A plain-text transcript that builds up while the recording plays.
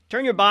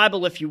Turn your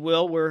Bible, if you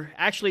will. We're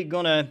actually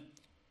going to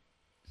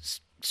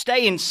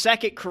stay in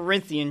 2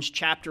 Corinthians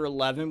chapter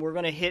 11. We're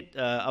going to hit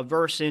a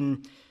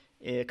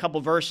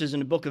couple verses in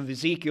the book of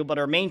Ezekiel, but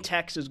our main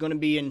text is going to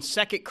be in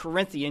 2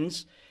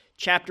 Corinthians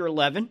chapter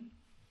 11.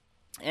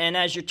 And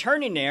as you're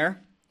turning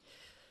there,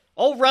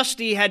 old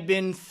Rusty had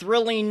been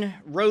thrilling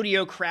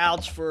rodeo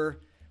crowds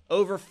for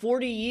over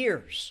 40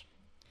 years.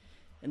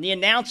 And the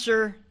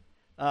announcer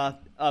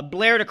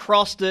blared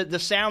across the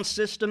sound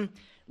system,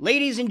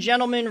 "Ladies and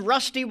gentlemen,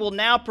 Rusty will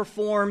now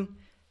perform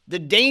the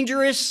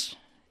dangerous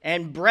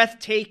and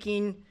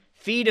breathtaking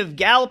feat of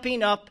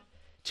galloping up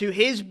to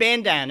his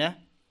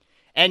bandana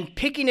and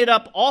picking it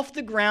up off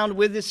the ground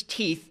with his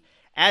teeth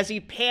as he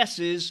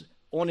passes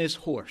on his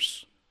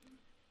horse."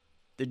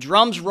 The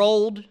drums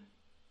rolled,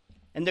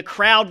 and the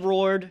crowd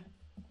roared,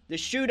 the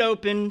chute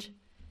opened,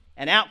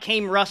 and out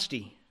came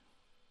Rusty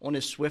on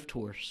his swift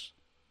horse.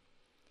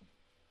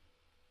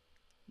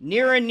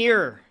 Nearer and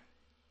nearer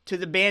to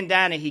the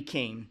bandana he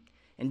came,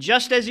 and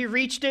just as he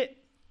reached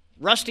it,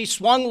 Rusty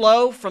swung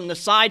low from the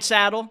side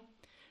saddle,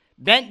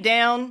 bent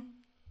down,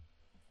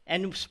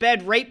 and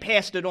sped right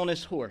past it on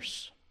his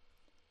horse.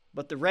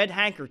 But the red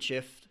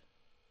handkerchief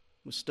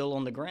was still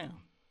on the ground.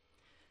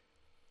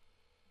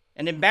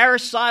 An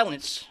embarrassed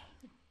silence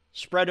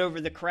spread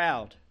over the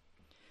crowd.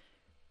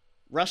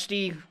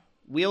 Rusty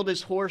wheeled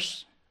his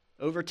horse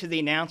over to the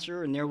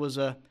announcer, and there was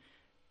a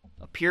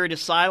period of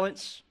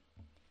silence.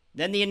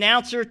 Then the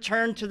announcer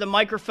turned to the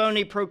microphone and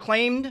he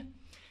proclaimed,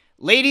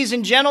 "Ladies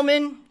and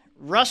gentlemen,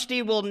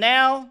 Rusty will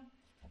now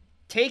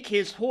take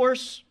his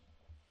horse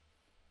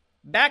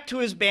back to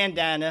his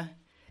bandana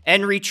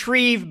and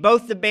retrieve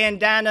both the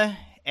bandana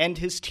and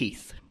his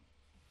teeth."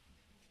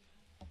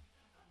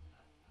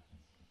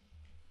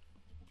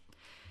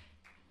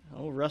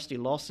 Oh, Rusty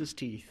lost his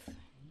teeth.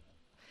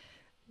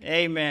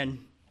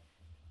 Amen.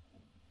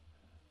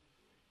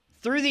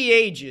 Through the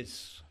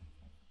ages,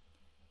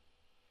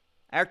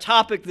 our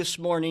topic this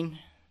morning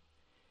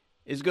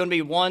is going to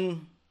be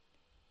one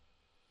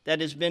that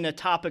has been a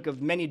topic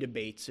of many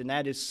debates, and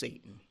that is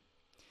Satan.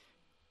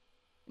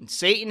 And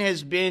Satan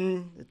has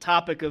been the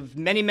topic of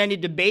many, many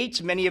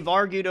debates. Many have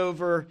argued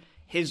over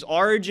his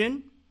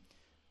origin,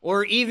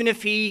 or even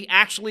if he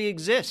actually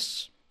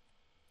exists.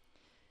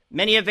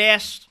 Many have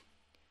asked,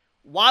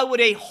 why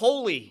would a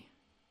holy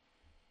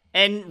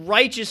and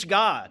righteous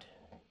God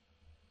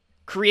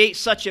create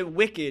such a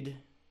wicked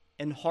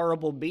and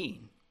horrible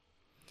being?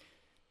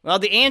 Well,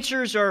 the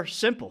answers are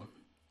simple.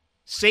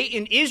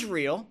 Satan is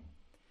real,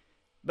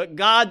 but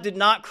God did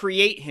not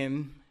create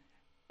him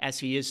as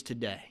he is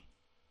today.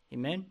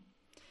 Amen?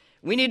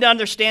 We need to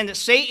understand that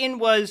Satan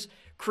was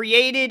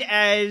created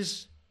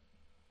as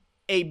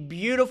a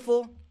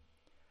beautiful,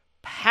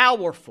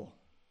 powerful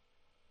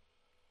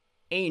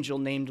angel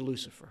named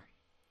Lucifer.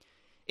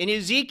 In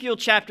Ezekiel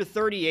chapter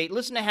 38,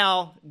 listen to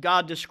how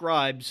God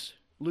describes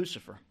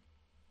Lucifer.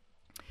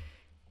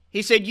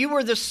 He said, "You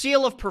were the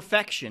seal of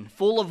perfection,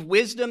 full of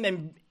wisdom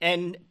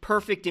and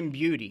perfect in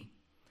beauty.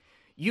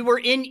 You were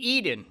in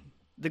Eden,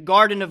 the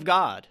garden of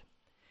God.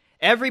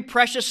 Every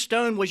precious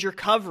stone was your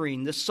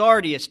covering, the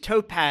sardius,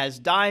 topaz,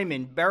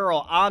 diamond,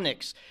 beryl,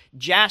 onyx,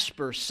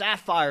 jasper,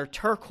 sapphire,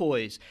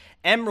 turquoise,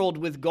 emerald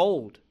with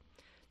gold.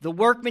 The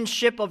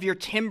workmanship of your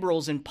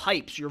timbrels and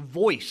pipes, your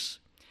voice,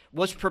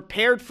 was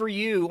prepared for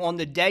you on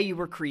the day you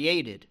were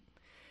created.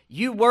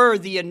 You were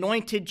the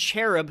anointed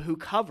cherub who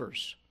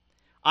covers.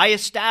 I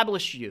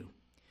established you.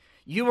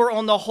 You were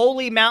on the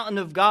holy mountain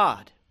of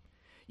God.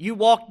 You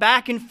walked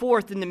back and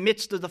forth in the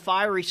midst of the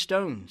fiery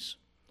stones.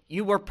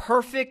 You were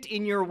perfect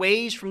in your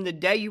ways from the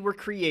day you were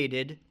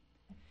created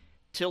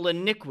till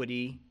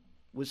iniquity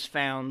was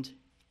found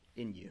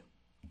in you."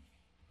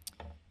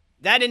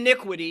 That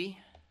iniquity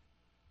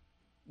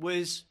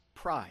was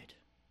pride.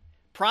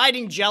 Pride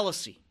and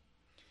jealousy.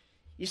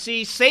 You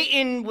see,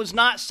 Satan was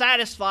not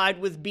satisfied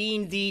with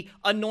being the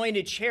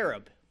anointed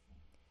cherub.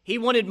 He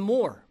wanted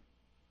more.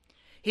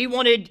 He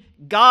wanted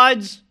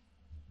God's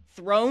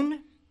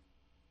throne.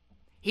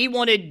 He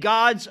wanted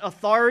God's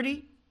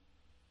authority.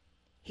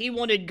 He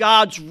wanted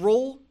God's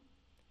rule.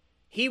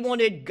 He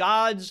wanted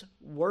God's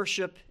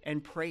worship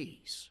and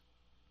praise.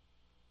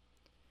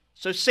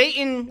 So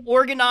Satan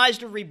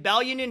organized a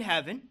rebellion in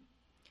heaven,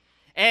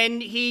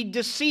 and he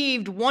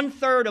deceived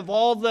 1/3 of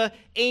all the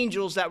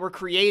angels that were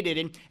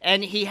created,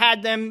 and he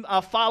had them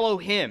follow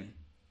him.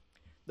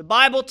 The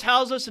Bible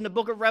tells us in the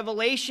book of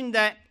Revelation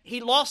that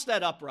he lost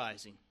that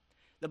uprising.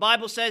 The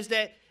Bible says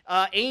that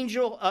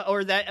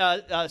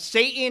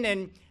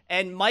Satan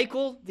and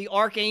Michael, the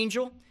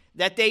archangel,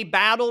 that they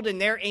battled, and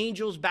their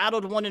angels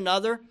battled one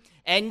another,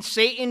 and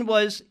Satan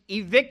was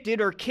evicted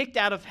or kicked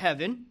out of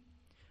heaven,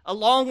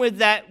 along with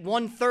that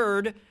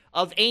 1/3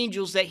 of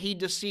angels that he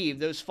deceived,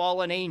 those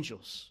fallen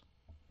angels.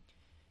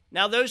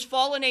 Now, those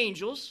fallen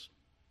angels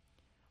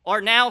are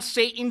now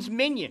Satan's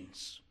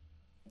minions,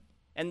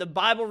 and the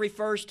Bible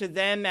refers to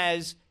them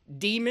as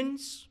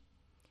demons,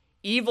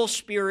 evil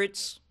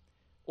spirits,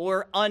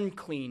 or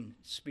unclean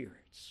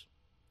spirits.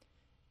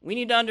 We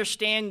need to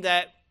understand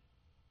that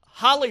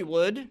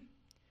Hollywood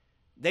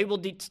They will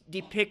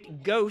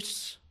depict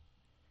ghosts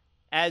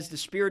as the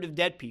spirit of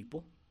dead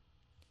people,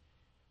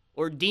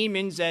 or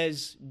demons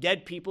as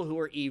dead people who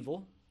are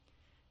evil.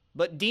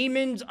 But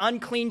demons,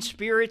 unclean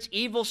spirits,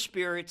 evil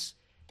spirits,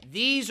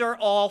 these are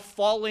all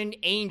fallen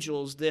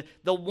angels, the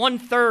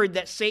 1/3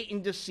 that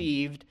Satan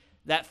deceived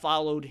that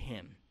followed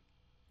him.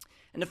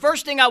 And the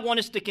first thing I want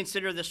us to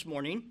consider this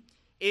morning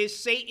is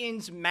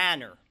Satan's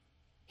manner,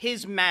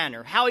 his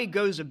manner, how he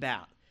goes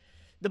about.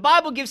 The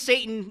Bible gives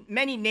Satan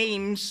many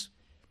names,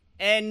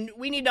 and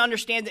we need to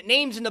understand that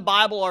names in the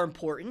Bible are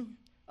important.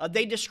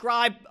 They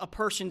describe a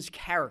person's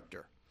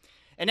character.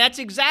 And that's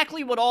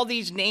exactly what all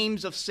these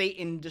names of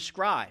Satan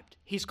described.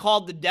 He's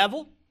called the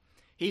devil.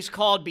 He's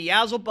called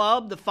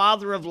Beelzebub, the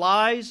father of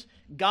lies,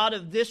 god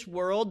of this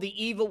world,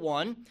 the evil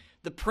one,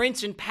 the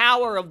prince and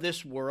power of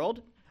this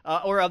world,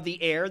 or of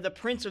the air, the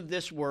prince of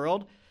this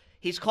world.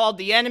 He's called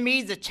the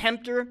enemy, the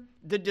tempter,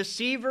 the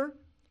deceiver.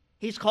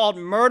 He's called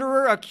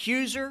murderer,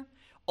 accuser,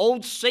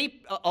 old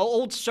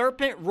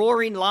serpent,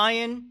 roaring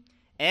lion,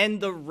 and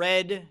the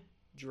red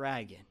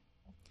dragon.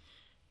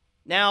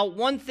 Now,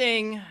 one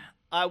thing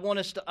I want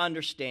us to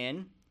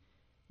understand,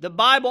 the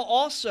Bible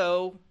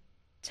also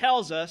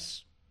tells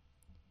us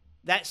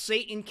that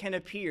Satan can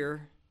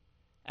appear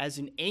as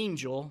an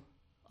angel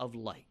of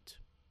light.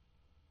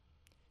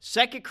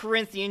 2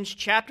 Corinthians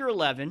chapter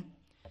 11,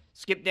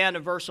 skip down to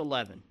verse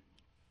 11.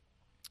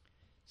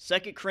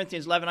 2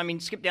 Corinthians 11,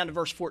 skip down to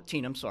verse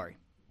 14, I'm sorry.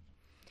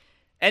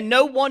 And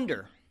no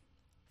wonder,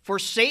 for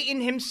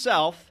Satan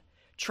himself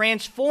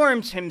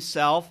transforms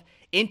himself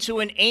into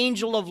an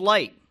angel of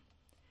light.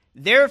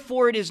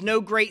 Therefore, it is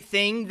no great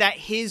thing that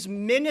his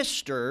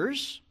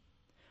ministers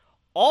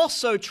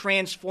also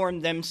transform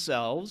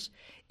themselves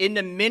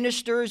into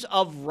ministers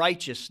of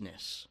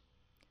righteousness,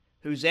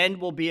 whose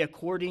end will be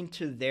according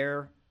to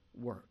their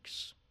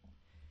works.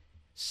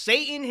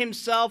 Satan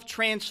himself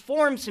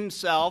transforms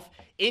himself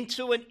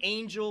into an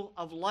angel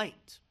of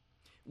light.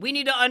 We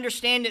need to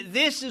understand that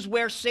this is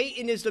where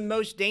Satan is the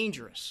most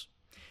dangerous.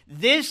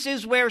 This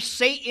is where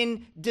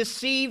Satan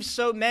deceives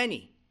so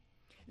many.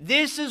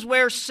 This is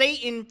where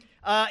Satan,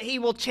 he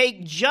will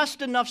take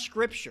just enough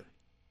scripture.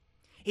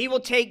 He will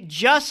take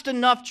just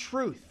enough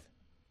truth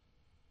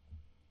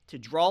to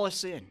draw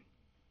us in.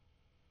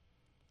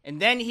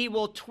 And then he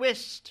will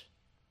twist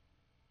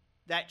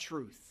that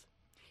truth.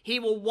 He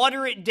will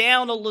water it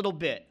down a little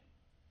bit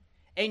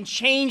and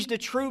change the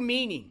true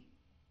meaning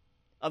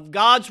of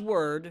God's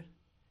word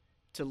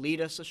to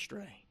lead us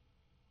astray.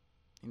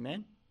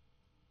 Amen?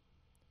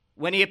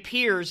 When he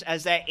appears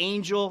as that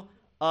angel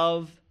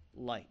of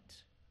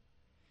light.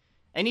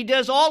 And he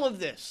does all of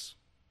this,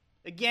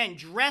 again,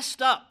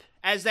 dressed up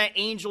as that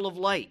angel of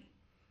light.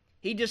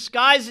 He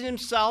disguises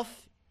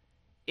himself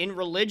in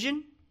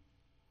religion,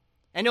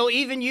 and he'll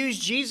even use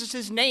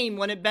Jesus' name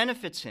when it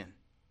benefits him.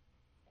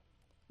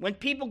 When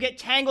people get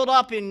tangled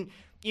up in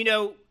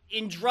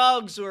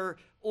drugs or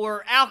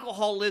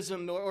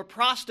alcoholism or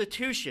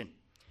prostitution,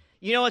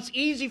 it's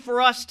easy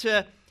for us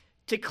to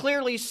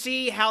clearly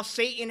see how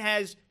Satan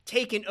has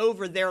taken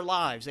over their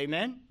lives.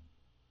 Amen?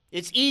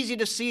 It's easy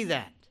to see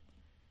that.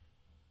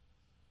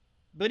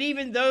 But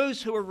even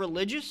those who are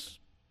religious,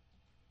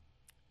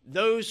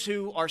 those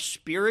who are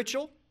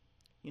spiritual,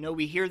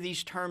 we hear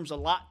these terms a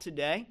lot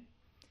today,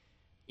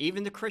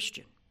 even the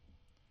Christian,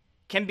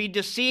 can be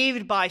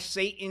deceived by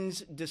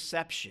Satan's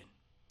deception.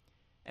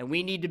 And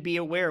we need to be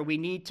aware, we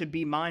need to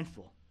be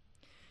mindful.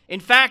 In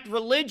fact,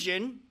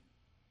 religion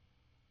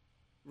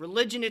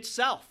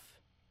itself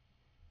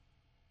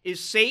is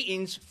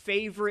Satan's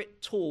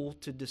favorite tool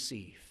to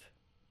deceive.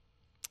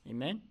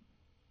 Amen?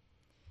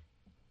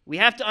 We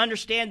have to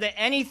understand that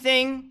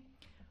anything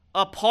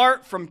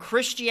apart from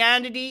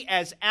Christianity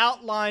as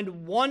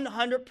outlined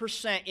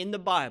 100% in the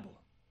Bible,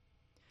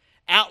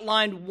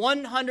 outlined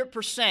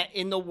 100%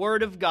 in the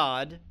Word of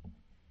God,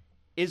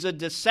 is a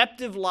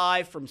deceptive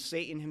lie from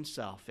Satan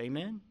himself.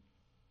 Amen?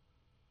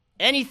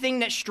 Anything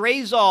that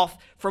strays off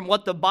from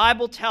what the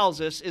Bible tells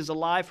us is a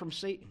lie from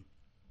Satan.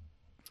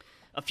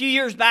 A few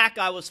years back,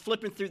 I was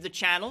flipping through the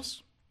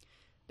channels.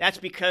 That's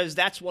because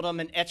that's what I'm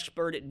an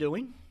expert at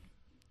doing.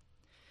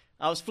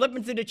 I was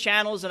flipping through the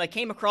channels and I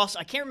came across,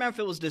 I can't remember if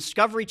it was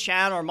Discovery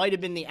Channel or it might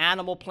have been the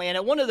Animal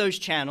Planet, one of those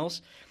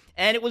channels,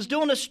 and it was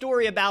doing a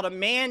story about a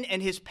man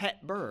and his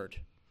pet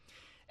bird.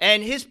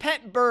 And his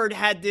pet bird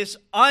had this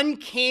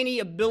uncanny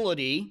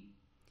ability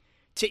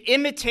to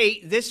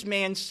imitate this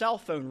man's cell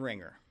phone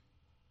ringer.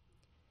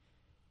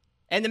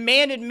 And the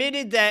man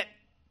admitted that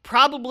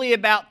probably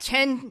about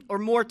 10 or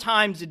more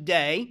times a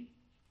day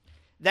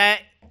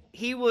that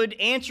he would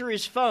answer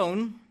his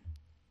phone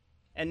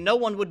and no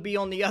one would be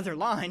on the other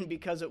line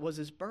because it was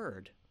his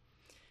bird.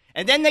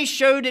 And then they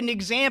showed an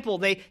example.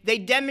 They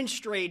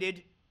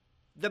demonstrated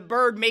the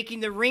bird making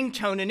the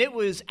ringtone, and it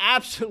was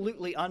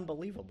absolutely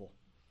unbelievable.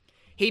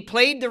 He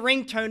played the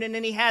ringtone, and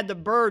then he had the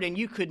bird, and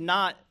you could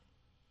not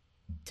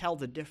tell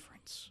the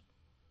difference.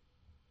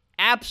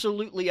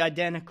 Absolutely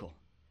identical.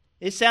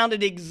 It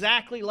sounded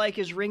exactly like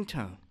his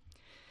ringtone.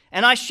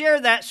 And I share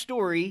that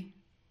story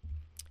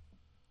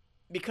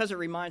because it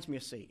reminds me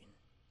of Satan.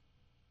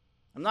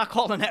 I'm not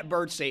calling that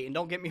bird Satan,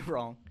 don't get me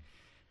wrong.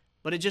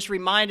 But it just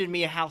reminded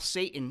me of how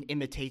Satan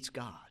imitates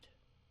God.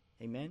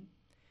 Amen?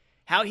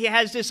 How he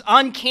has this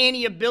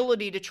uncanny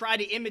ability to try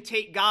to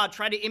imitate God,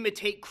 try to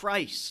imitate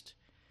Christ.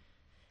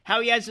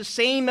 How he has the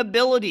same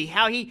ability,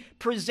 how he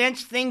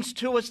presents things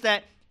to us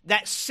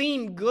that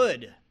seem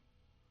good.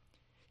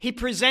 He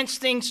presents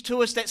things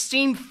to us that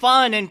seem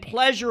fun and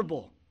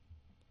pleasurable,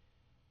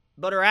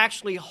 but are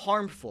actually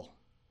harmful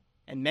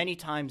and many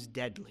times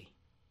deadly.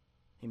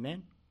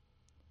 Amen?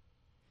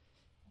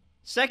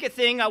 Second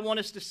thing I want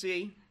us to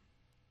see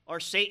are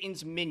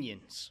Satan's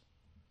minions.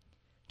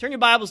 Turn your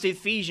Bibles to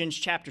Ephesians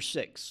chapter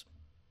 6.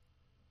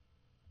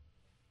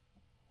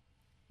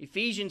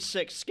 Ephesians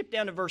 6, skip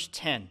down to verse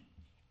 10.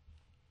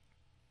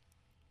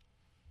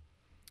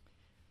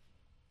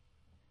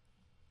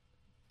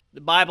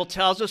 The Bible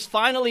tells us,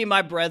 "Finally,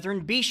 my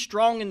brethren, be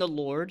strong in the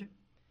Lord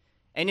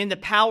and in the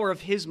power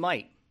of his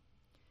might.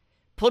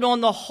 Put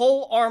on the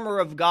whole armor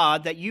of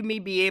God, that you may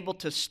be able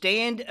to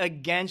stand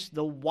against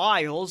the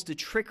wiles, the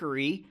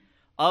trickery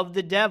of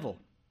the devil.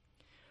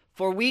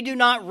 For we do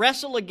not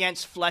wrestle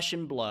against flesh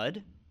and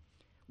blood.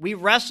 We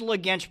wrestle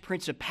against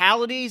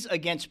principalities,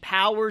 against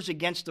powers,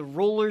 against the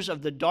rulers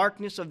of the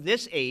darkness of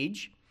this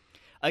age,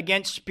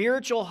 against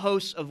spiritual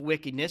hosts of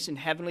wickedness in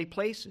heavenly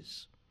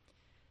places.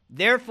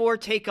 Therefore,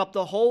 take up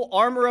the whole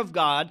armor of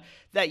God,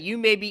 that you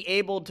may be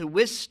able to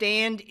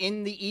withstand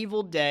in the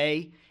evil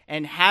day,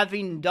 and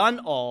having done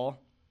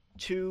all,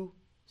 to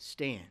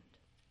stand."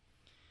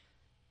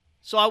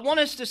 So I want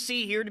us to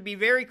see here, to be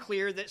very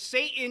clear, that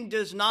Satan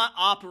does not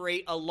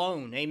operate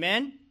alone.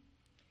 Amen?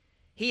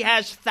 He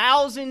has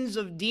thousands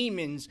of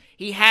demons.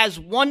 He has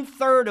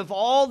 1/3 of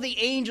all the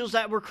angels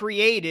that were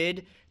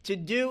created to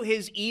do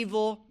his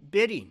evil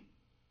bidding.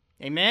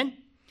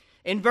 Amen?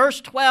 In verse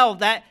 12,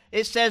 that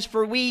it says,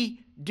 "For we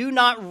do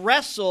not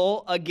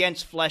wrestle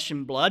against flesh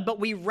and blood, but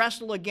we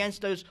wrestle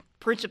against those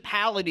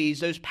principalities,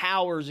 those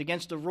powers,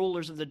 against the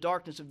rulers of the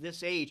darkness of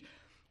this age."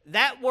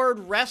 That word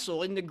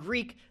wrestle in the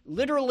Greek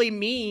literally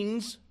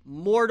means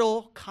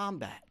mortal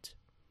combat.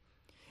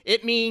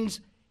 It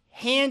means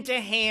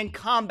hand-to-hand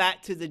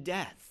combat to the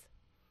death.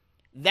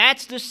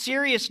 That's the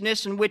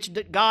seriousness in which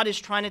God is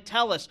trying to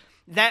tell us,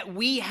 that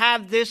we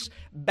have this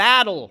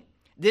battle,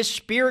 this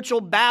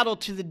spiritual battle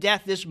to the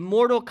death, this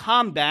mortal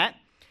combat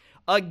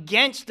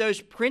against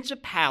those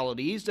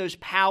principalities, those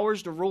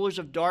powers, the rulers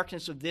of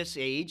darkness of this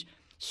age,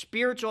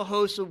 spiritual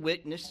hosts of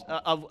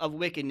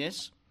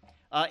wickedness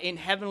in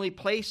heavenly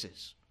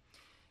places.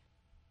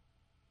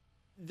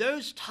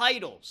 Those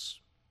titles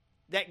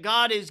that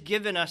God has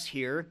given us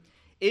here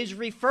is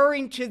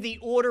referring to the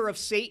order of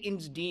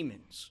Satan's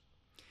demons.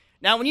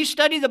 Now, when you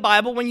study the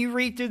Bible, when you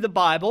read through the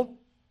Bible,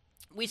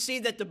 we see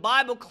that the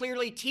Bible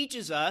clearly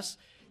teaches us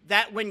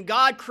that when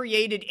God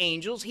created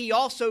angels, he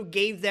also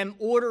gave them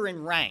order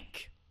and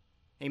rank.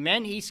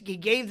 Amen? He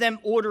gave them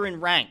order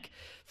and rank.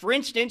 For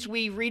instance,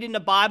 we read in the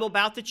Bible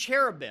about the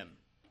cherubim.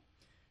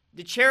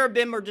 The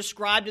cherubim are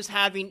described as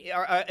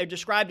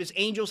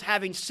angels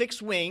having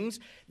 6 wings.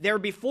 They're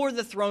before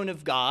the throne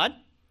of God.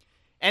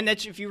 And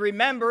that's, if you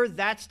remember,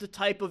 that's the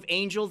type of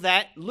angel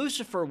that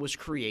Lucifer was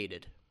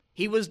created.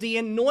 He was the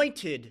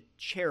anointed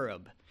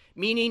cherub,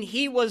 meaning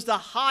he was the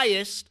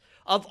highest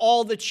of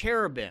all the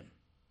cherubim.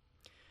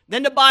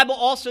 Then the Bible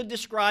also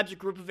describes a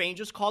group of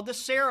angels called the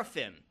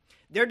seraphim.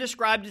 They're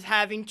described as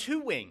having 2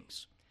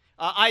 wings.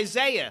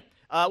 Isaiah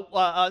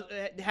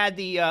had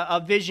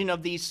the vision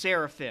of these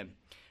seraphim.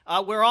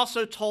 We're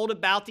also told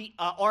about the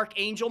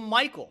archangel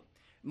Michael.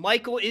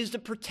 Michael is the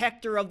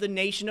protector of the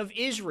nation of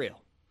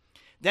Israel.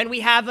 Then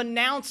we have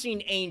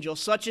announcing angels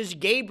such as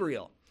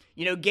Gabriel.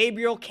 You know,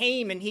 Gabriel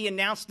came and he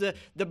announced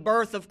the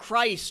birth of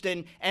Christ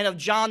and of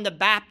John the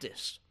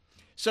Baptist.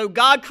 So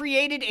God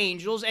created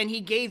angels and he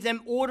gave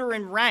them order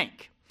and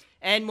rank.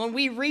 And when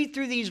we read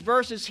through these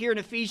verses here in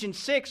Ephesians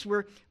 6,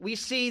 we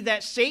see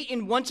that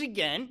Satan, once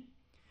again,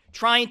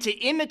 trying to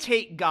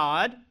imitate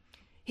God,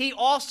 he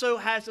also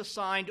has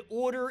assigned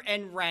order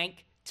and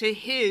rank to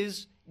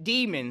his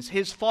demons,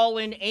 his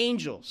fallen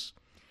angels.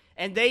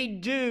 And they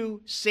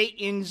do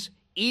Satan's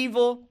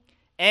evil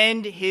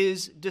and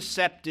his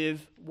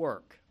deceptive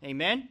work.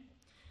 Amen?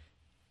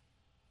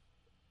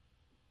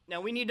 Now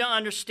we need to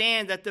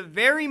understand that the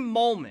very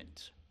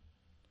moment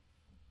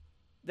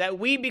that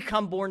we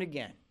become born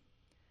again,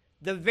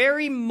 the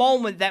very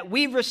moment that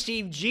we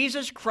receive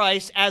Jesus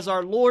Christ as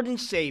our Lord and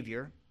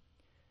Savior,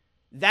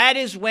 that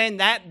is when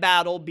that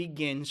battle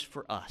begins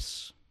for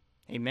us.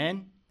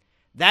 Amen?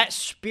 That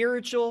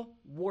spiritual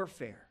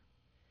warfare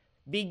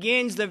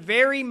begins the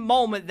very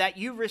moment that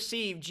you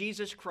receive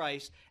Jesus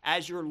Christ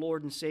as your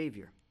Lord and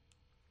Savior.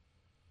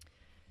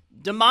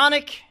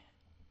 Demonic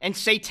and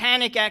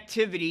satanic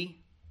activity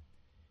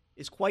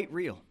is quite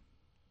real,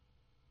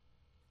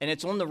 and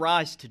it's on the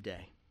rise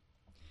today.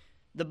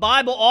 The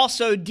Bible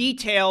also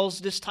details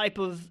this type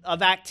of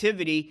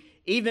activity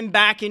even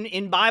back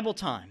in Bible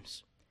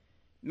times.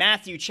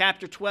 Matthew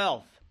chapter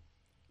 12,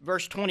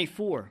 verse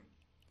 24.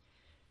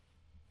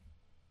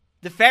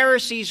 The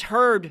Pharisees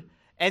heard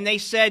and they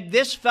said,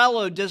 "This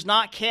fellow does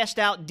not cast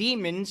out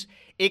demons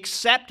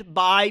except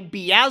by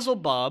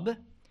Beelzebub,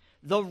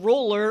 the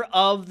ruler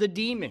of the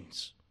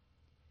demons.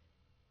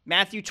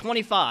 Matthew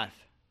 25,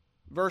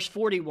 verse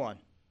 41.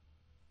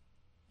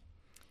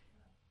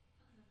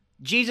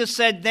 Jesus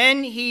said,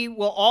 then he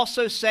will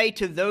also say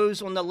to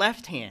those on the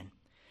left hand,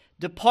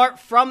 depart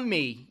from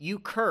me, you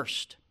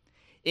cursed,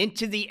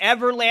 into the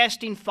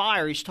everlasting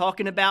fire. He's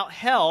talking about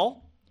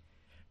hell,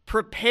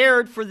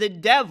 prepared for the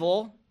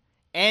devil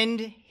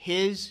and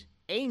his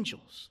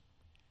angels.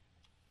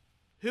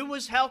 Who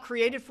was hell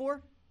created for?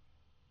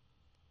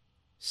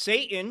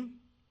 Satan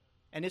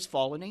and his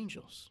fallen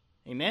angels.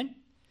 Amen?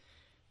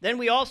 Then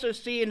we also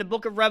see in the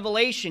book of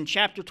Revelation,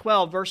 chapter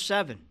 12, verse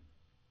 7.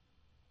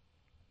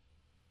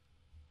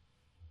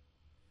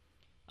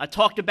 I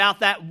talked about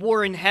that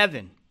war in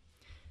heaven.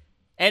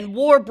 And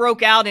war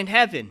broke out in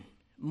heaven.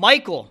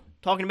 Michael,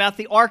 talking about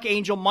the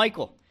archangel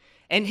Michael,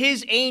 and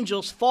his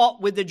angels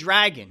fought with the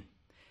dragon.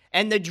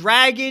 And the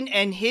dragon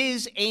and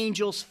his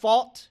angels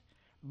fought,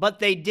 but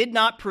they did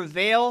not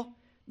prevail,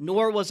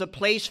 nor was a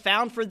place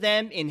found for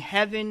them in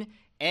heaven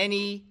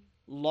any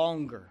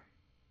longer.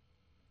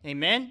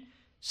 Amen?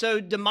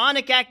 So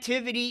demonic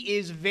activity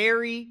is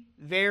very,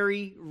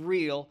 very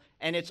real,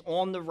 and it's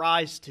on the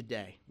rise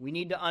today. We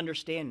need to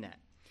understand that.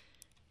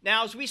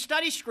 Now, as we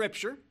study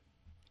Scripture,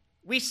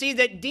 we see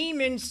that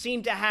demons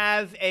seem to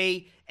have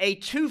a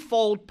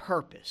twofold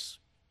purpose.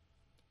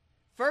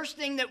 First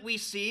thing that we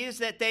see is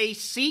that they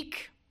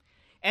seek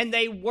and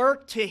they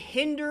work to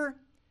hinder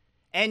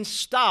and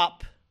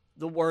stop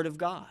the Word of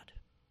God.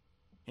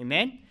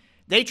 Amen?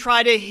 They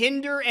try to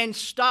hinder and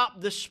stop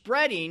the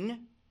spreading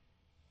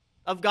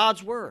of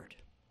God's Word.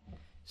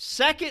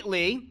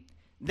 Secondly,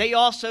 they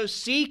also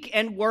seek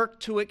and work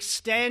to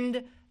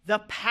extend the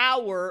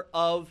power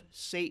of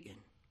Satan.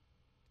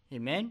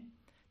 Amen?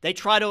 They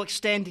try to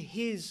extend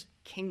his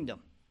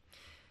kingdom.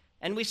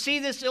 And we see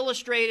this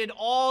illustrated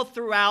all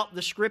throughout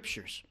the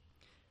Scriptures.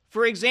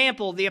 For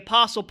example, the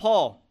Apostle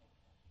Paul,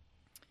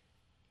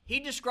 he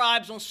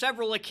describes on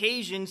several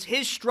occasions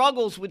his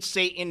struggles with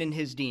Satan and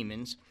his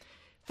demons.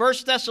 1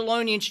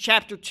 Thessalonians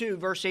chapter 2,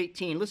 verse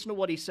 18. Listen to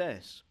what he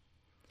says.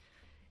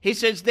 He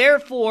says,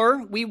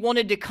 therefore, we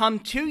wanted to come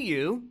to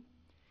you,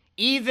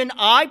 even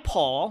I,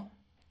 Paul,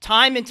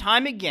 time and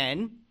time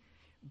again,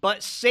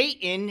 but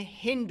Satan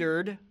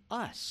hindered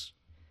us.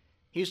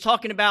 He was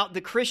talking about the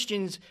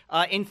Christians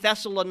in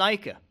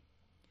Thessalonica.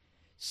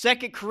 2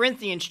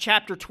 Corinthians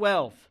chapter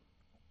 12,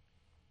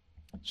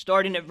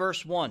 starting at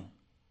verse 1.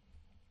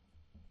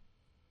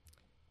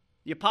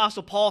 The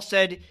Apostle Paul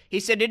said,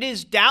 it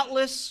is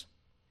doubtless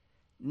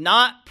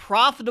not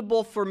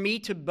profitable for me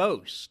to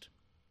boast.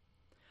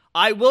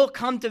 I will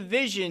come to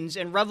visions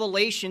and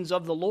revelations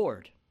of the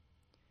Lord.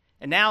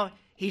 And now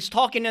he's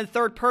talking in the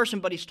third person,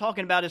 but he's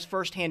talking about his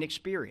firsthand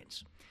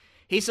experience.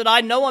 He said,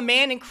 I know a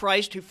man in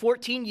Christ who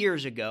 14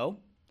 years ago,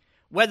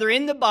 whether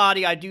in the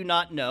body I do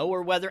not know,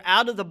 or whether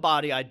out of the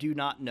body I do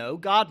not know,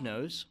 God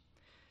knows,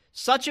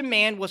 such a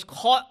man was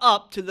caught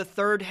up to the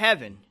third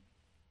heaven,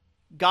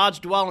 God's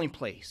dwelling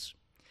place.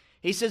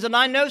 He says, and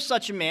I know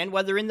such a man,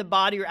 whether in the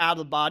body or out of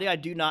the body, I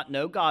do not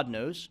know, God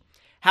knows,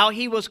 how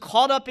he was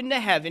caught up into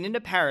heaven, into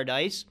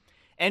paradise,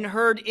 and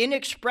heard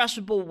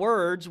inexpressible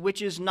words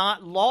which is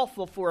not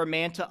lawful for a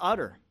man to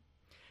utter.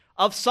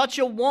 Of such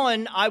a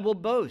one I will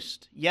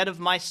boast, yet of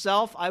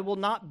myself I will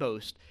not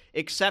boast,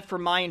 except for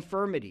my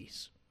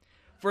infirmities.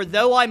 For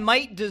though I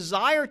might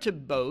desire to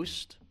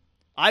boast,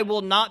 I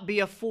will not be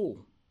a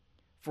fool,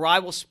 for I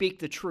will speak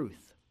the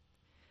truth.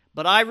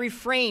 But I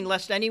refrain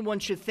lest anyone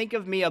should think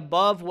of me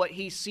above what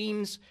he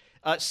sees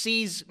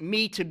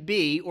me to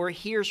be or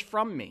hears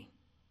from me.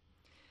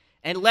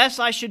 And lest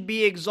I should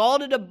be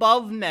exalted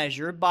above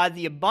measure by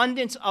the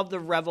abundance of the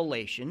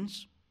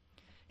revelations.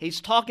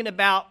 He's talking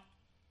about,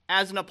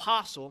 as an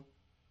apostle,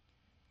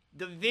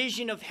 the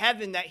vision of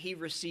heaven that he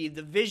received,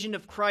 the vision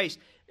of Christ.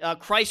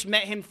 Christ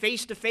met him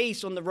face to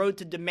face on the road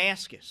to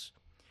Damascus.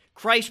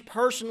 Christ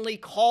personally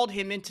called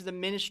him into the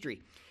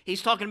ministry.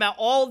 He's talking about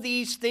all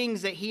these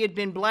things that he had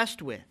been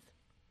blessed with.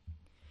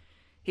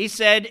 He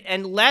said,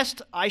 and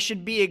lest I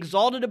should be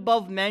exalted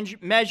above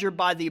measure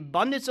by the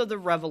abundance of the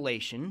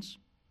revelations,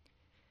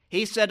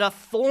 he said, a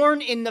thorn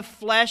in the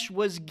flesh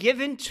was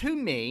given to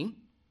me,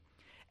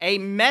 a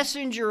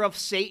messenger of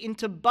Satan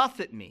to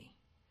buffet me,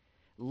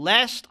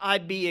 lest I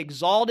be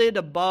exalted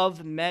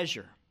above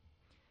measure.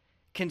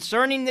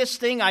 Concerning this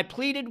thing, I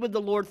pleaded with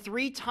the Lord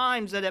 3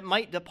 times that it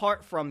might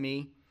depart from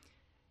me.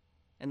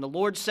 And the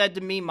Lord said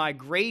to me, my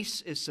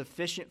grace is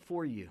sufficient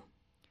for you,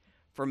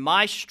 for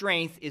my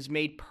strength is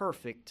made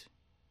perfect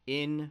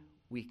in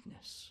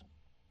weakness.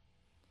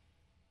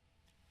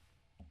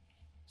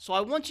 So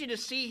I want you to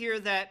see here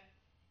that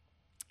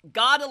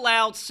God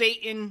allowed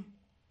Satan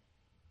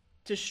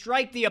to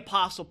strike the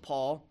Apostle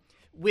Paul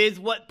with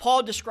what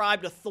Paul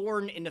described a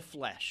thorn in the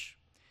flesh.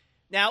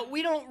 Now,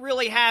 we don't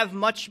really have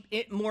much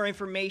more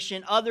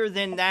information other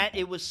than that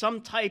it was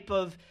some type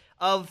of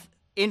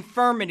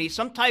infirmity,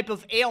 some type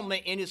of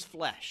ailment in his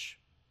flesh.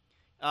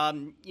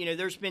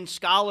 There's been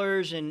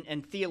scholars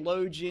and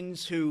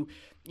theologians who,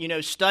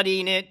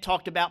 studying it,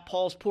 talked about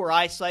Paul's poor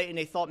eyesight, and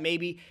they thought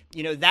maybe,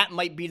 that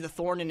might be the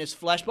thorn in his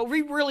flesh. But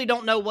we really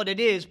don't know what it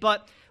is.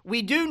 But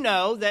we do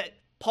know that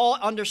Paul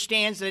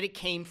understands that it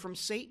came from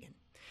Satan.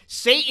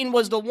 Satan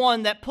was the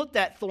one that put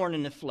that thorn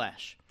in the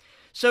flesh.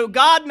 So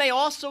God may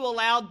also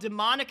allow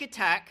demonic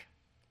attack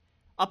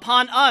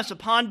upon us,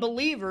 upon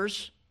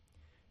believers,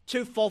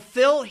 to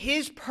fulfill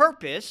his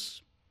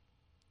purpose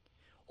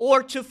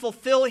or to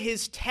fulfill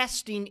his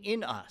testing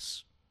in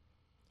us.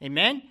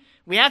 Amen?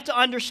 We have to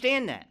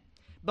understand that.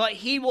 But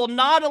he will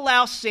not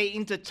allow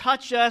Satan to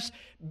touch us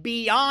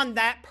beyond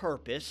that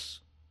purpose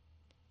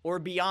or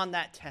beyond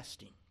that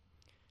testing.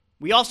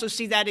 We also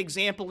see that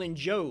example in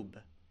Job.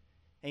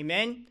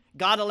 Amen?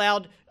 God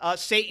allowed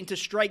Satan to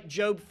strike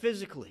Job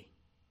physically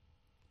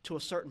to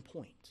a certain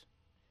point.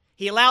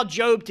 He allowed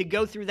Job to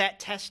go through that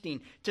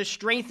testing to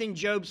strengthen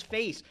Job's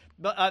faith,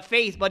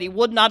 but he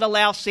would not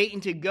allow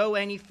Satan to go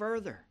any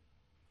further.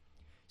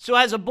 So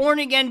as a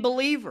born-again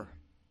believer,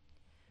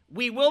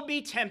 we will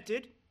be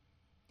tempted,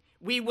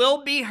 we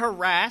will be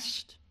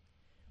harassed,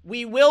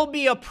 we will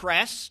be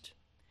oppressed,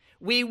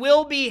 we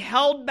will be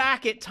held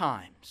back at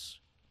times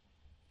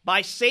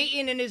by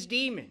Satan and his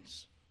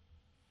demons.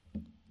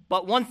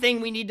 But one thing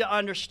we need to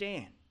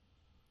understand,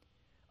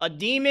 a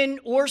demon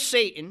or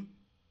Satan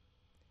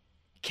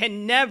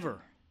can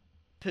never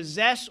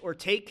possess or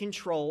take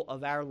control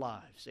of our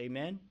lives.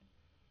 Amen?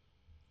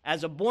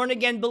 As a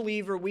born-again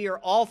believer, we are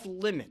off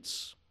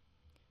limits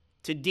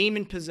to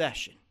demon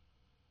possession.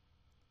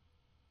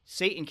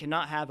 Satan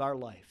cannot have our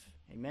life.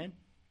 Amen?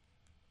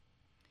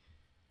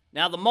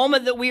 Now, the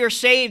moment that we are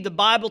saved, the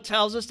Bible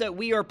tells us that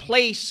we are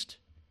placed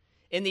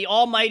in the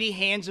almighty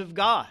hands of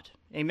God.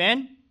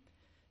 Amen?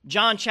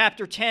 John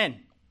chapter 10,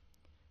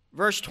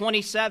 verse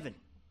 27.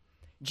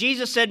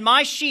 Jesus said,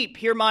 "My sheep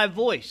hear my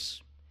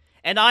voice,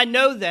 and I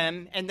know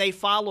them, and they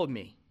follow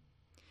me.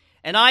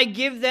 And I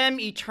give them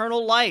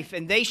eternal life,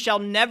 and they shall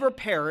never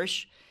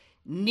perish,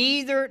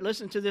 neither,"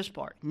 listen to this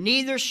part,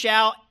 "neither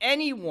shall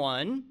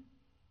anyone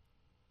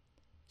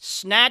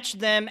snatch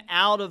them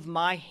out of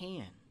my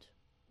hand."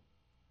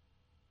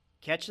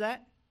 Catch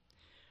that?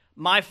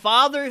 "My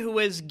Father who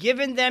has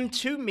given them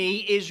to me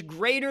is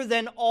greater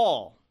than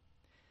all,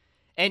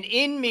 and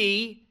in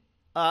me,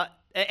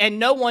 and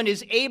no one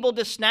is able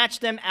to snatch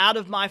them out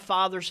of my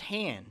Father's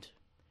hand.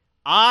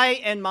 I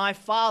and my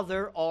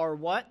Father are"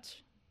 what?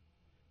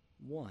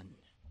 One.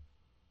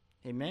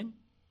 Amen?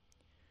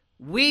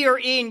 We are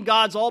in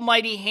God's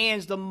almighty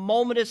hands the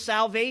moment of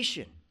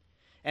salvation.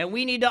 And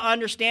we need to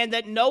understand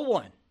that no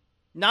one,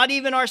 not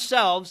even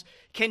ourselves,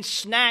 can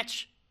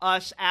snatch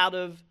us out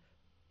of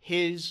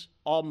his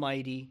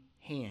almighty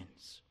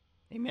hands.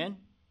 Amen?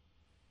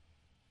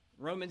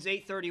 Romans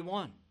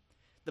 8:31.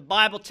 The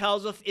Bible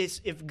tells us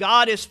if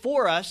God is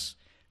for us,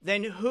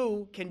 then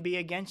who can be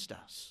against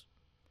us?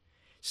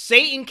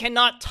 Satan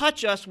cannot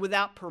touch us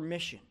without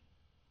permission.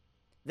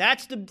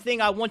 That's the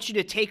thing I want you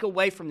to take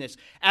away from this.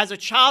 As a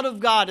child of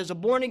God, as a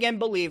born-again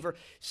believer,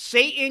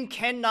 Satan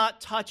cannot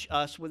touch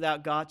us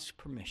without God's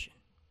permission.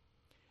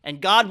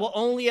 And God will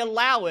only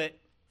allow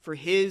it for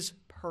his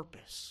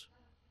purpose.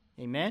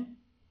 Amen?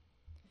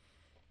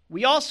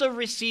 We also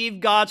receive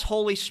God's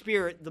Holy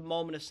Spirit the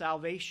moment of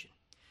salvation.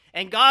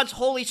 And God's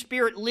Holy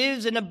Spirit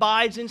lives and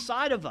abides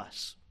inside of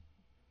us.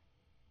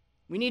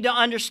 We need to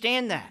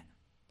understand that.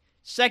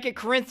 2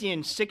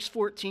 Corinthians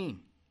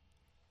 6:14.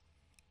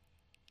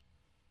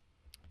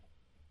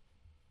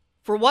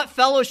 "For what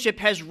fellowship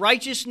has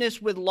righteousness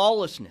with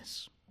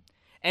lawlessness?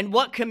 And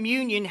what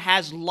communion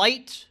has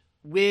light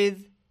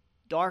with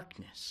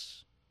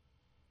darkness?"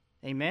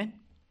 Amen?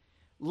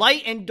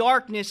 Light and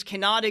darkness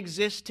cannot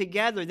exist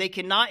together. They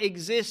cannot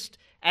exist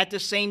at the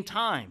same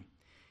time.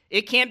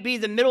 It can't be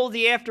the middle of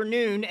the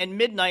afternoon and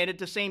midnight at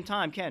the same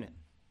time, can it?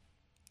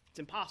 It's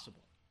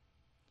impossible.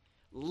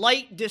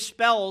 Light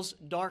dispels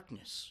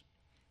darkness.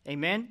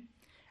 Amen?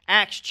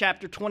 Acts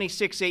chapter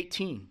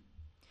 26:18.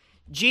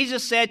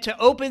 Jesus said to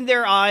open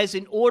their eyes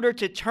in order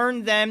to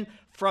turn them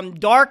from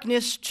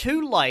darkness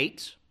to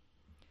light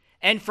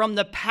and from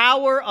the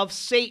power of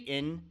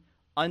Satan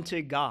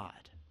unto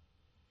God.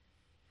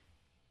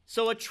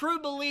 So a true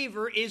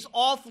believer is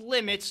off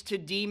limits to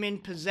demon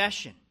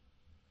possession.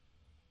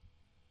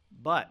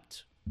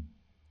 But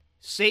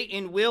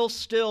Satan will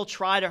still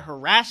try to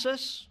harass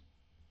us.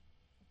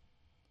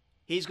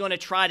 He's going to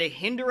try to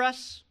hinder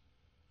us.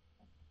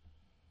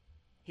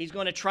 He's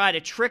going to try to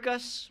trick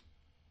us.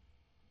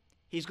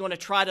 He's going to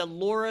try to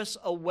lure us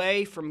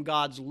away from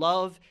God's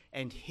love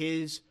and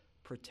his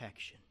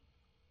protection.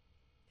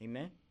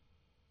 Amen?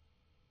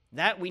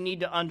 That we need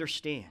to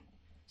understand.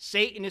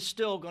 Satan is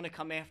still going to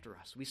come after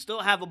us. We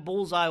still have a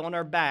bullseye on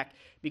our back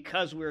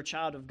because we're a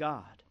child of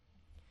God.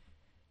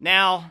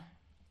 Now,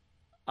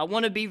 I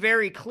want to be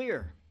very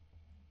clear.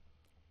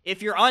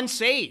 If you're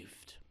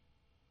unsaved,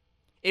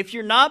 if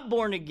you're not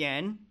born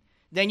again,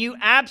 then you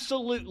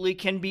absolutely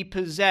can be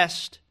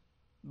possessed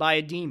by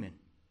a demon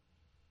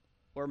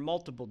or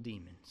multiple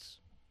demons.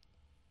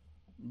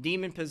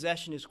 Demon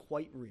possession is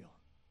quite real.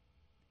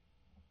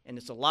 And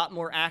it's a lot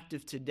more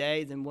active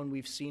today than when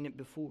we've seen it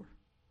before.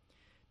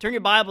 Turn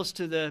your Bibles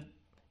to the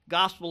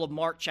Gospel of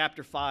Mark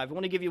chapter 5. I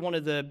want to give you one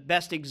of the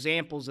best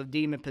examples of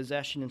demon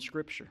possession in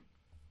Scripture.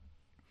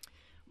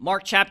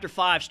 Mark chapter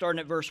 5, starting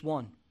at verse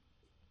 1.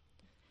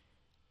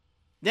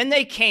 Then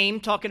they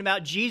came, talking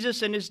about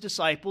Jesus and his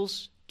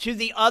disciples, to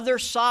the other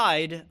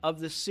side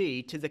of the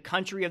sea, to the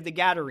country of the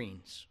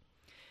Gadarenes.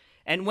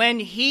 And when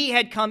he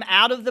had come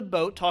out of the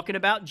boat, talking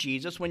about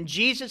Jesus, when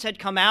Jesus had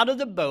come out of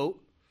the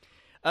boat,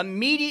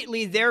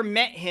 immediately there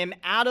met him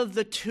out of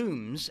the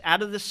tombs,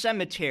 out of the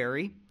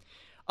cemetery,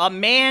 a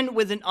man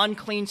with an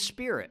unclean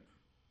spirit,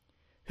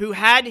 who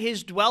had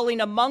his dwelling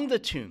among the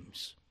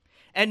tombs,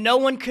 and no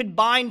one could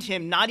bind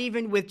him, not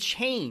even with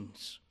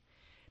chains,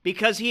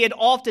 because he had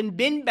often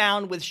been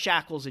bound with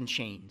shackles and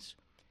chains.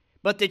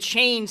 But the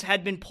chains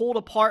had been pulled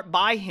apart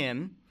by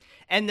him,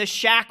 and the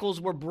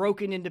shackles were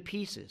broken into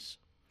pieces.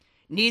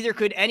 Neither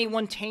could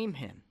anyone tame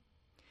him.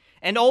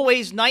 And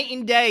always night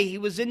and day he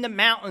was in the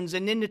mountains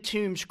and in the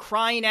tombs,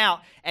 crying out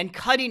and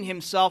cutting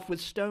himself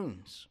with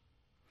stones.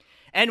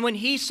 And when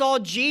he saw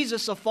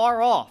Jesus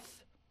afar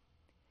off,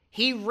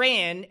 he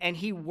ran and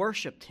he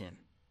worshipped him.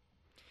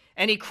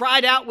 And he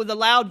cried out with a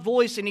loud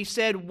voice, and he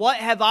said, "What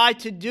have I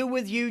to do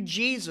with you,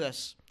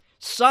 Jesus,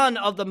 Son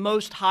of the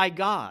Most High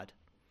God?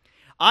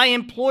 I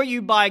implore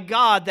you by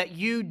God that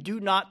you do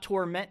not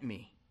torment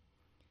me."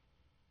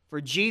 For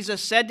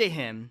Jesus said to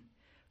him,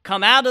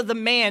 "Come out of the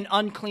man,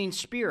 unclean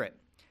spirit."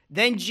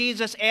 Then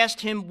Jesus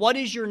asked him, "What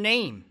is your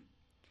name?"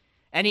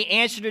 And he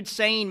answered it,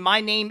 saying,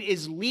 "My name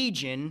is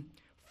Legion,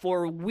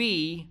 for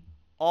we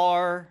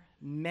are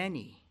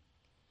many."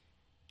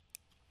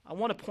 I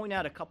want to point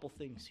out a couple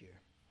things here.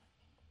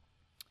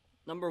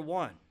 Number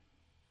one,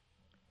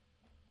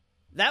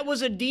 that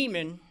was a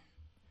demon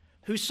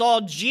who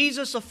saw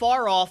Jesus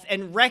afar off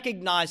and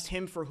recognized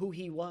him for who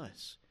he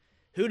was.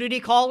 Who did he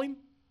call him?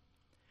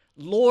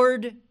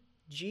 Lord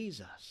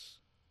Jesus,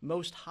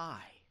 Most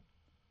High.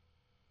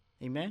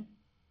 Amen?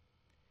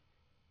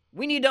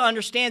 We need to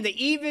understand that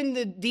even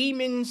the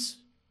demons,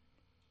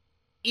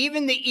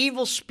 even the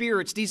evil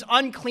spirits, these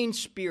unclean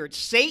spirits,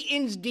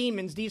 Satan's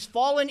demons, these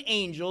fallen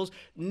angels,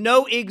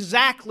 know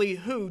exactly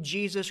who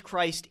Jesus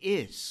Christ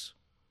is.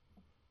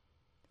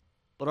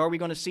 But are we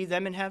going to see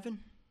them in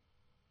heaven?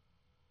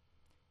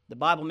 The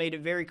Bible made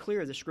it very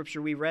clear, the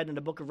scripture we read in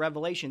the book of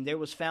Revelation, there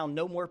was found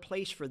no more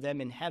place for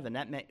them in heaven.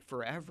 That meant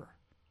forever.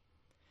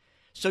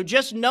 So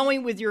just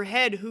knowing with your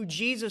head who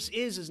Jesus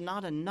is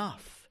not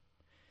enough.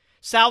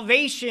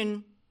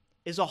 Salvation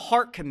is a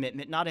heart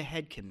commitment, not a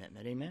head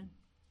commitment. Amen?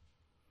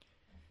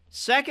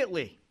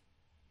 Secondly,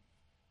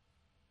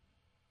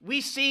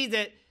 we see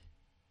that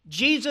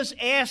Jesus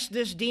asked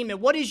this demon,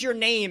 "What is your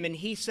name?" And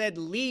he said,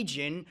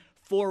 "Legion,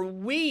 for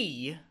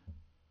we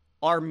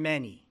are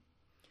many."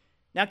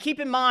 Now keep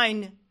in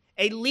mind,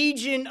 a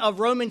legion of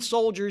Roman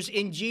soldiers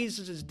in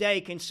Jesus'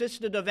 day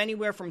consisted of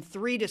anywhere from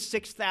 3,000 to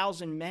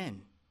 6,000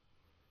 men.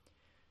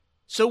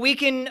 So we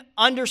can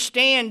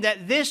understand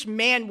that this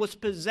man was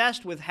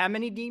possessed with how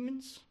many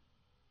demons?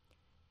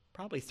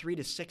 Probably 3,000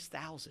 to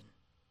 6,000.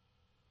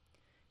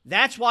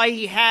 That's why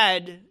he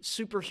had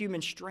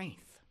superhuman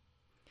strength.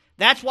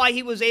 That's why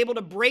he was able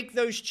to break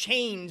those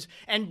chains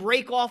and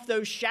break off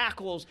those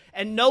shackles,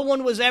 and no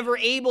one was ever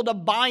able to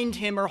bind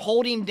him or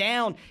hold him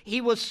down. He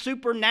was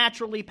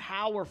supernaturally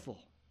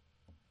powerful.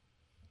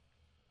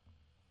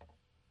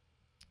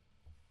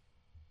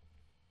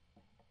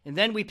 And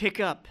then we pick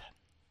up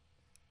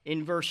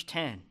in verse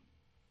 10.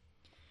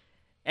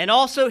 And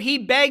also he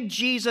begged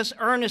Jesus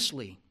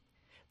earnestly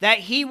that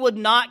he would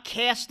not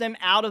cast them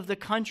out of the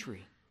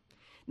country.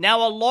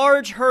 Now a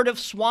large herd of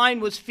swine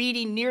was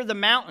feeding near the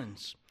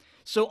mountains.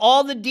 So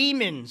all the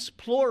demons,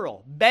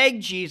 plural,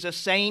 begged Jesus,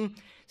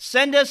 saying,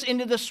 "Send us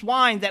into the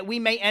swine that we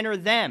may enter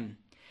them."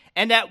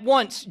 And at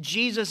once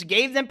Jesus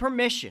gave them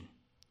permission.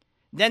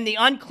 Then the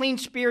unclean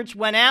spirits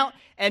went out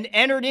and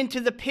entered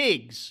into the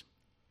pigs.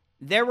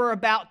 There were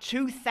about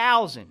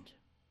 2,000.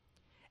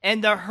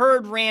 And the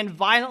herd ran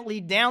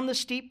violently down the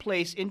steep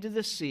place into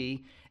the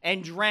sea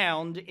and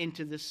drowned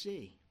into the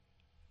sea.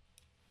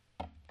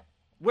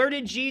 Where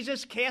did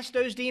Jesus cast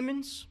those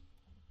demons?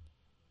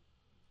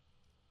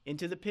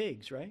 Into the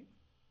pigs, right?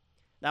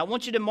 Now, I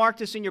want you to mark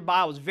this in your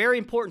Bible. It's a very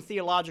important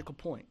theological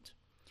point.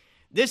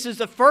 This is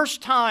the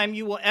first time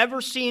you will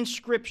ever see in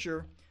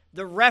Scripture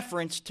the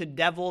reference to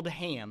deviled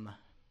ham.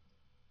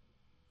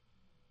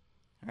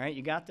 All right,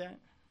 you got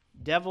that?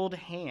 Deviled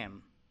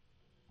ham.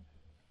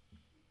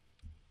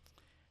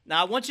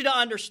 Now, I want you to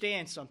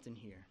understand something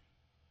here.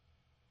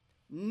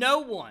 No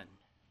one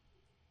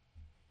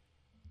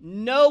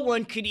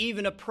could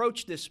even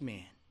approach this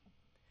man.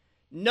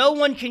 No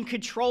one can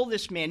control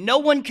this man. No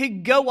one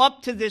could go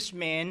up to this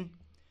man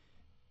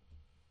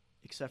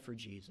except for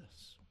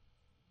Jesus.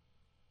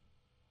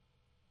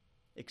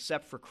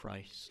 Except for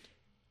Christ.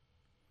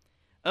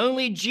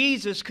 Only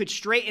Jesus could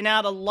straighten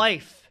out a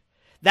life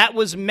that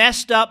was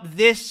messed up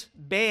this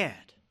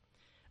bad.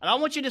 And I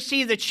want you to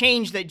see the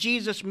change that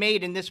Jesus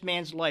made in this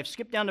man's life.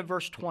 Skip down to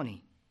verse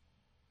 20.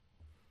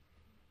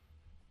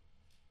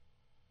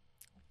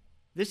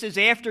 This is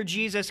after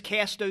Jesus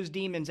cast those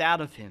demons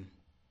out of him.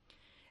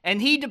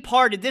 And he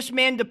departed, this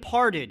man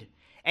departed,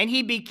 and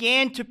he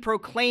began to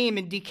proclaim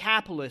in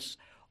Decapolis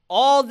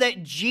all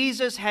that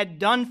Jesus had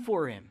done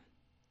for him.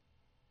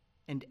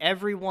 And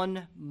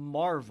everyone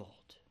marveled.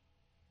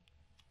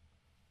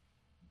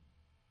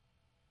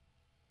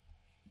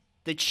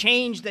 The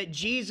change that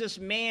Jesus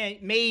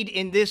made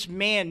in this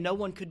man, no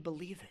one could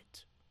believe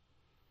it.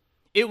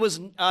 It was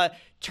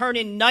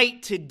turning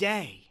night to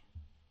day.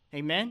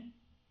 Amen?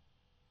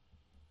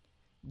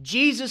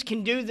 Jesus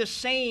can do the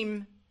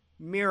same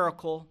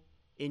miracle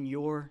in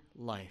your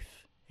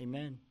life.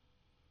 Amen.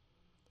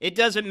 It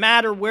doesn't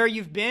matter where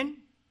you've been.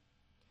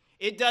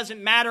 It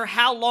doesn't matter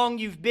how long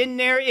you've been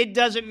there. It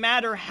doesn't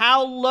matter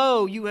how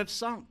low you have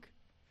sunk.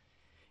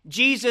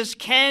 Jesus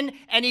can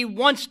and he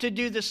wants to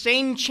do the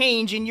same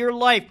change in your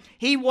life.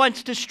 He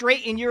wants to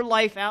straighten your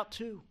life out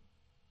too.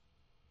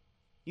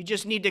 You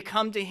just need to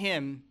come to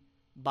him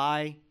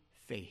by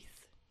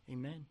faith.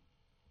 Amen.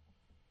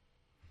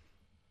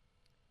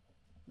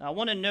 Now, I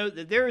want to note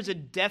that there is a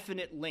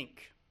definite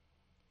link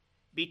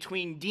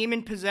between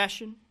demon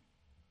possession,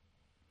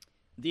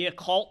 the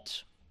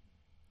occult,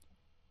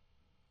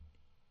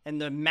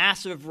 and the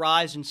massive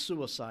rise in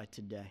suicide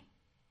today.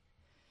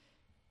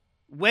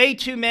 Way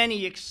too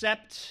many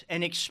accept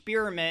and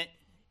experiment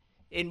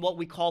in what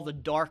we call the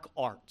dark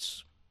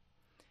arts.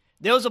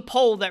 There was a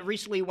poll that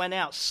recently went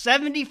out.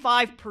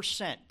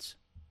 75%,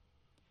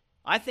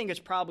 I think it's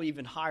probably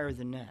even higher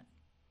than that.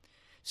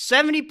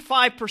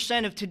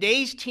 75% of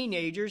today's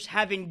teenagers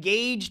have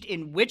engaged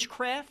in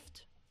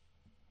witchcraft,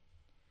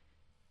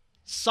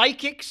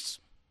 psychics,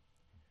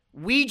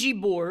 Ouija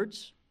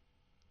boards,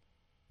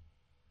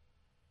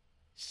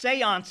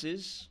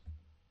 seances,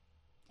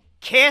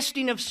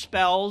 casting of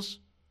spells,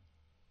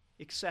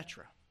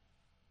 etc.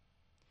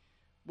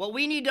 What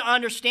we need to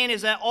understand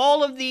is that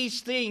all of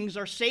these things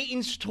are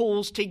Satan's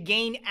tools to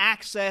gain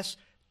access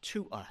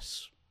to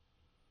us.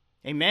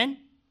 Amen?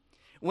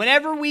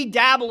 Whenever we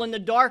dabble in the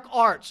dark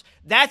arts,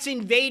 that's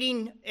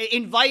inviting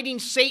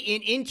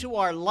Satan into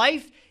our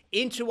life,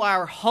 into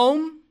our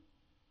home.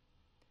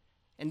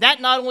 And that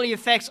not only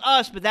affects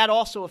us, but that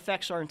also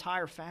affects our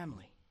entire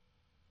family.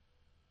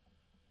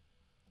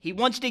 He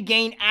wants to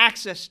gain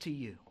access to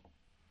you.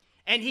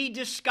 And he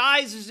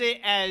disguises it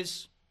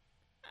as,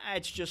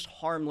 it's just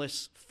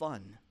harmless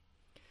fun.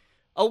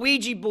 A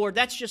Ouija board,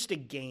 that's just a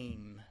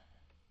game.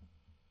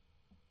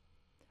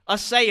 A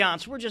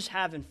seance, we're just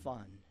having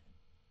fun.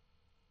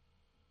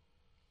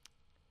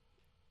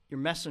 You're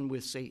messing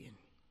with Satan.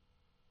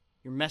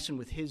 You're messing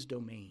with his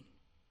domain.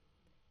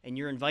 And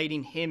you're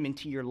inviting him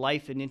into your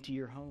life and into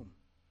your home.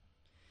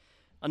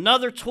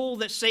 Another tool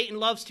that Satan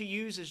loves to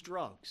use is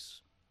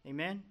drugs.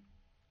 Amen?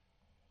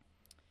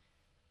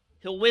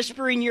 He'll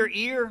whisper in your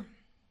ear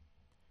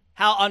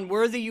how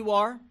unworthy you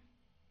are.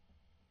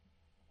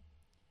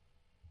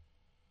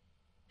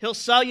 He'll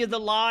sell you the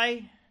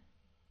lie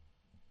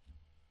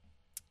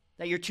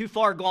that you're too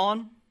far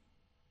gone,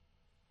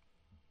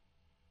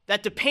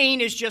 that the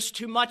pain is just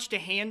too much to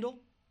handle.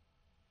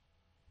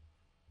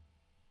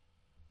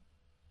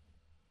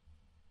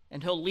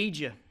 And he'll lead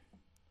you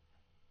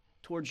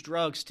towards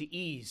drugs to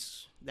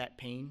ease that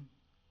pain,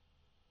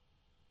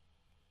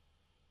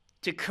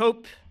 to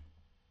cope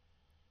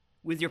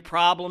with your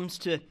problems,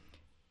 to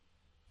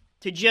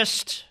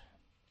just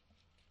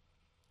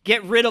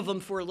get rid of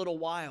them for a little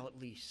while at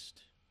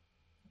least.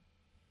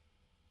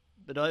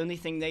 But the only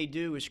thing they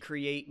do is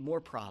create more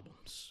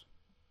problems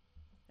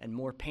and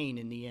more pain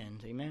in the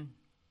end. Amen?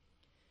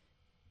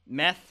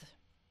 Meth,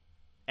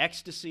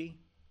 ecstasy,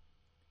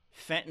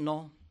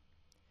 fentanyl,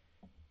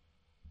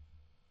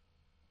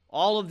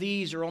 all of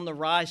these are on the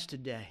rise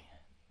today.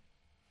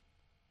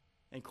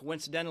 And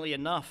coincidentally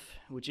enough,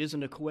 which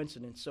isn't a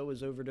coincidence, so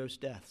is overdose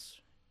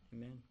deaths.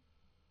 Amen.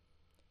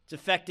 It's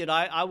affected,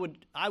 I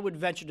would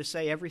venture to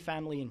say, every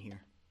family in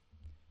here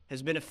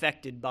has been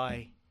affected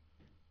by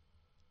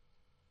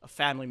a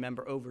family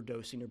member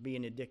overdosing or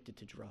being addicted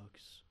to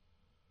drugs.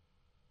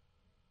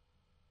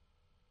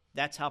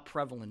 That's how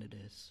prevalent it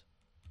is.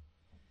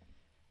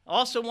 I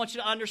also want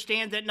you to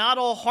understand that not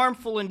all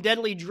harmful and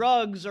deadly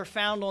drugs are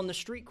found on the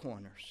street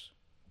corners.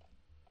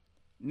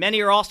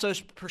 Many are also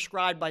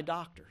prescribed by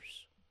doctors.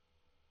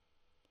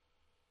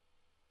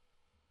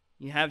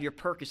 You have your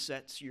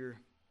Percocets, your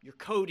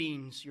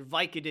codeines, your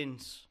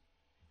Vicodins,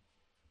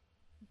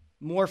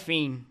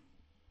 morphine.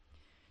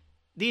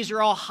 These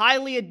are all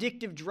highly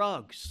addictive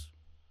drugs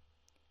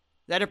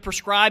that are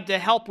prescribed to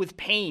help with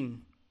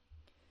pain.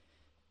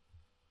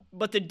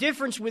 But the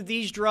difference with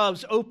these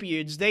drugs,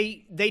 opioids,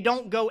 they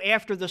don't go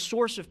after the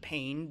source of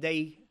pain.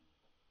 They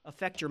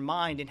affect your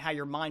mind and how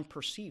your mind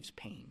perceives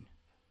pain.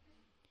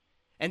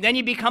 And then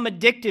you become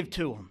addictive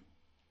to them.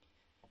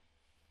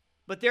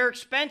 But they're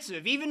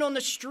expensive. Even on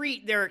the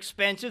street, they're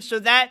expensive. So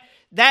that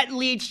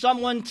leads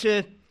someone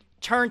to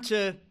turn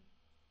to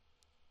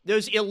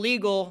those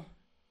illegal,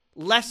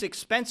 less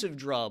expensive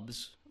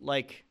drugs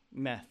like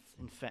meth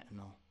and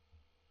fentanyl.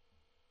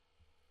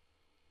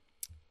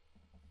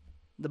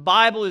 The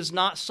Bible is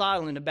not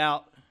silent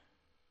about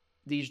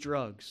these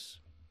drugs.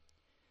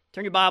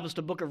 Turn your Bibles to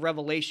the book of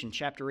Revelation,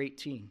 chapter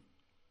 18.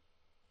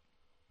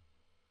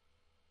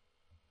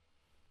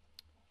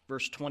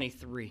 verse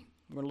 23.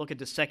 We're going to look at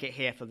the second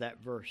half of that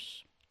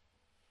verse.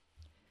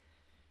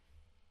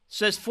 It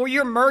says, "For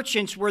your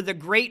merchants were the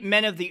great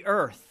men of the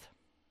earth,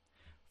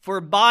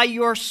 for by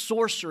your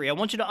sorcery," I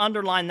want you to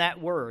underline that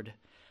word,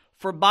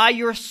 "for by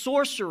your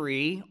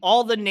sorcery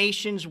all the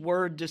nations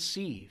were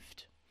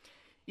deceived."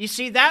 You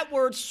see, that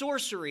word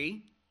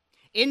sorcery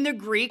in the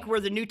Greek,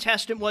 where the New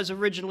Testament was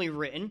originally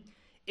written,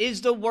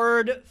 is the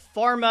word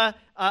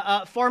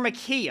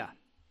pharmakia.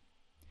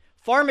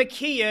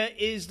 Pharmakia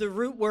is the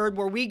root word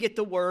where we get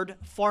the word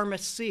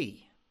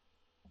pharmacy.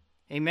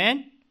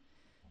 Amen?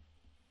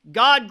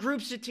 God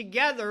groups it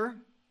together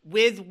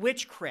with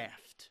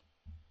witchcraft.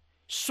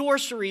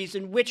 Sorceries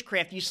and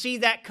witchcraft. You see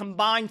that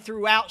combined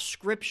throughout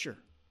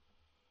Scripture.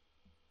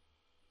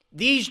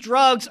 These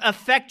drugs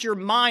affect your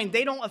mind.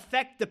 They don't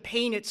affect the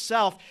pain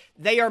itself.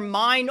 They are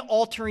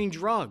mind-altering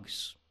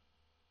drugs.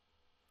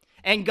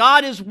 And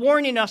God is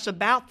warning us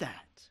about that.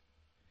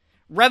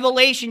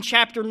 Revelation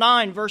chapter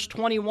 9, verse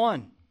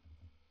 21.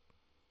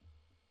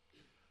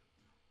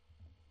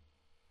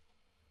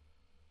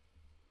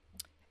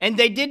 "And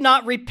they did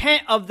not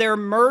repent of their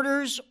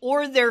murders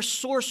or their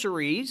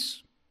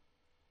sorceries,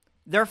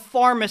 their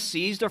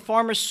pharmacies, their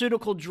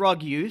pharmaceutical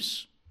drug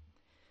use,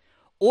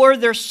 or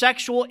their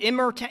sexual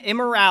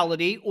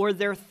immorality, or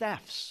their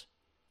thefts."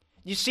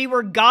 You see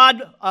where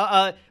God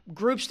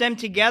groups them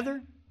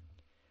together?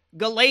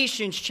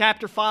 Galatians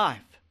chapter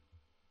 5.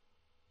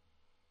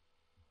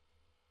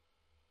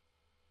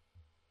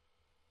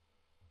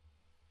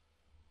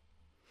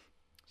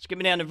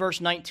 Skipping down to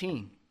verse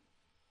 19.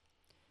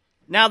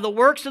 "Now the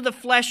works of the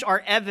flesh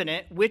are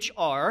evident, which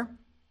are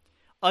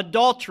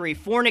adultery,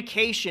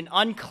 fornication,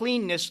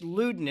 uncleanness,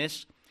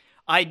 lewdness,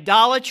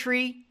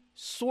 idolatry,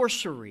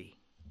 sorcery,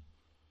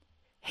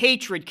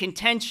 hatred,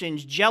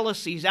 contentions,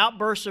 jealousies,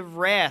 outbursts of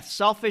wrath,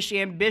 selfish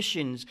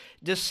ambitions,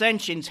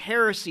 dissensions,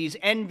 heresies,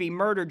 envy,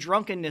 murder,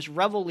 drunkenness,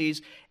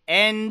 revelries,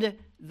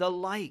 and the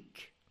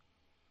like."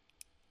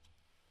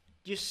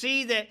 Do you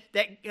see that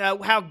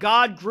how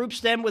God groups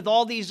them with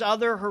all these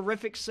other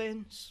horrific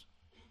sins?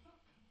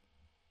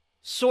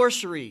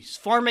 Sorceries,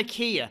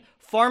 pharmakia,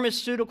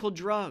 pharmaceutical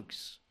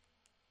drugs.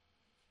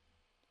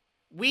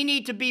 We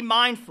need to be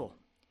mindful.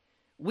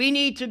 We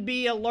need to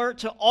be alert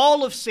to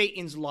all of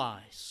Satan's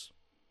lies,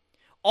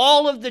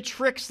 all of the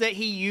tricks that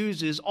he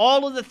uses,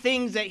 all of the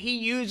things that he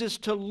uses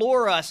to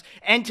lure us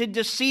and to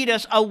deceive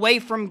us away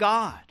from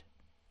God.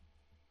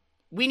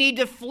 We need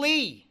to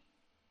flee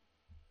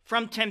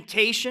from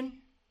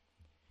temptation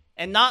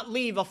and not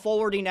leave a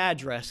forwarding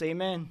address.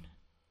 Amen.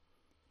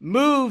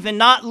 Move and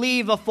not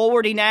leave a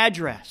forwarding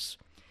address.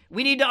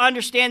 We need to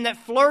understand that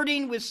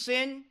flirting with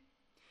sin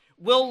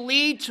will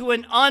lead to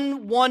an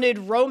unwanted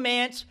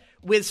romance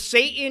with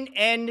Satan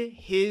and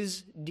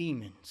his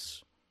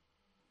demons.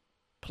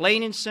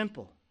 Plain and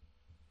simple.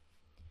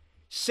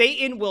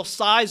 Satan will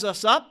size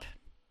us up.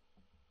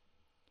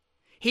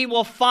 He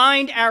will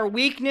find our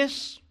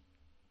weakness.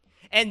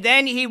 And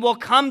then he will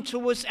come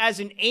to us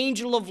as an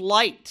angel of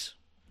light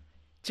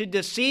to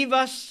deceive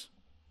us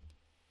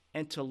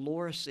and to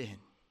lure us in.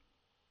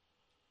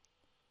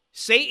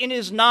 Satan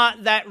is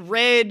not that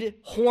red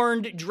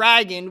horned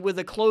dragon with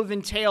a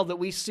cloven tail that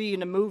we see in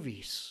the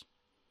movies,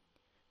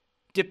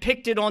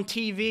 depicted on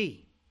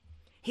TV.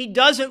 He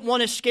doesn't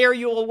want to scare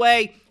you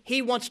away.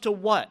 He wants to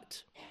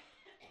what?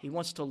 He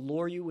wants to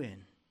lure you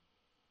in.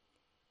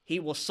 He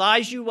will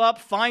size you up,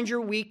 find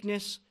your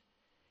weakness,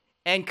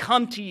 and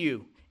come to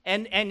you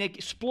and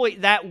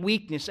exploit that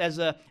weakness as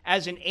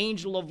an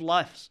angel of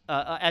light,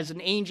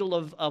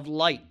 of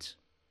light.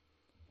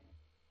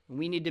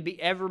 We need to be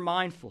ever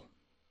mindful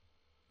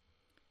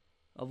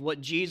of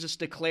what Jesus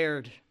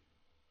declared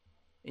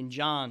in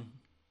John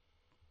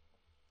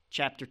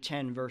chapter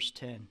 10, verse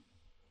 10.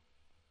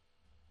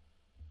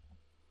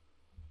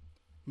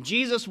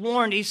 Jesus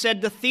warned, he said,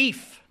 "The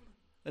thief,"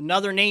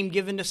 another name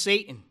given to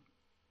Satan,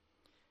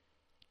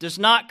 "does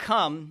not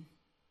come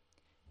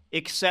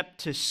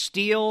except to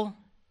steal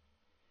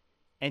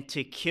and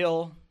to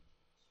kill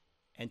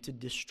and to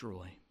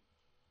destroy."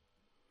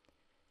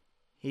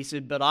 He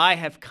said, "But I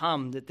have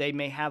come that they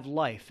may have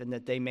life and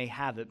that they may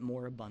have it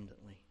more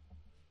abundantly."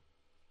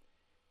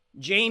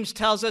 James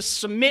tells us,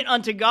 submit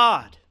unto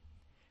God,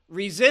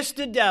 resist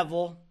the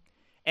devil,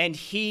 and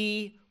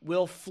he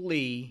will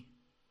flee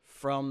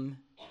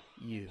from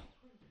you.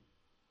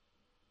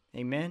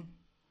 Amen?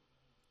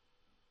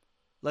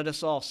 Let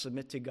us all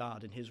submit to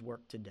God in his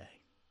work today.